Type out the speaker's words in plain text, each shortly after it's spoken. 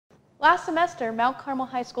Last semester, Mount Carmel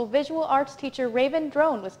High School visual arts teacher Raven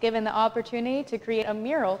Drone was given the opportunity to create a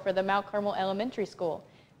mural for the Mount Carmel Elementary School.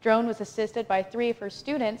 Drone was assisted by 3 of her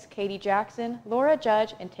students, Katie Jackson, Laura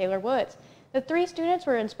Judge, and Taylor Woods. The 3 students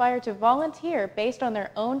were inspired to volunteer based on their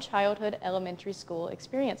own childhood elementary school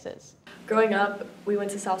experiences. Growing up, we went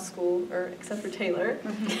to South School, except for Taylor,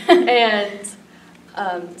 and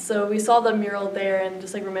so we saw the mural there, and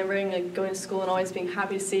just like remembering like going to school and always being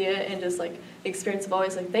happy to see it, and just like the experience of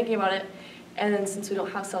always like thinking about it. And then since we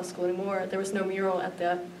don't have South School anymore, there was no mural at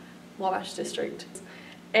the Wabash district.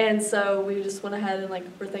 And so we just went ahead and like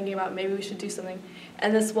we're thinking about maybe we should do something.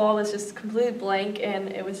 And this wall was just completely blank, and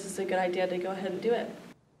it was just a good idea to go ahead and do it.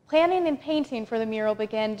 Planning and painting for the mural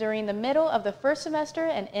began during the middle of the first semester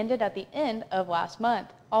and ended at the end of last month.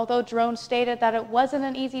 Although Drone stated that it wasn't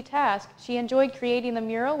an easy task, she enjoyed creating the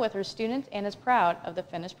mural with her students and is proud of the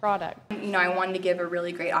finished product. I wanted to give a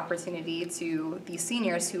really great opportunity to these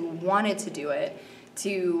seniors who wanted to do it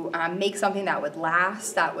to make something that would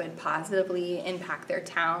last, that would positively impact their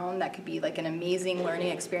town, that could be like an amazing learning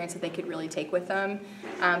experience that they could really take with them,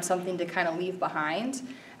 something to kind of leave behind.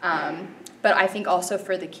 But I think also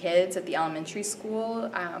for the kids at the elementary school,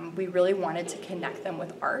 we really wanted to connect them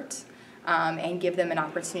with art and give them an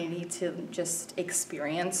opportunity to just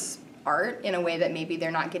experience art in a way that maybe they're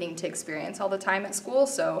not getting to experience all the time at school.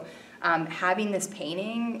 So having this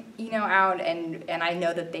painting, out, and I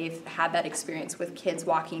know that they've had that experience with kids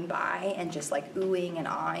walking by and just like oohing and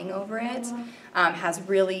awing over it, has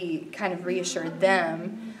really kind of reassured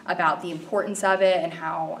them about the importance of it and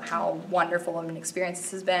how wonderful of an experience this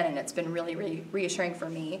has been, and it's been really, really reassuring for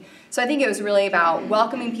me. So I think it was really about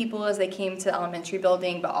welcoming people as they came to the elementary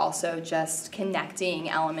building, but also just connecting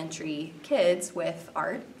elementary kids with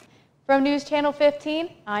art. From News Channel 15,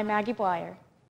 I'm Maggie Blyer.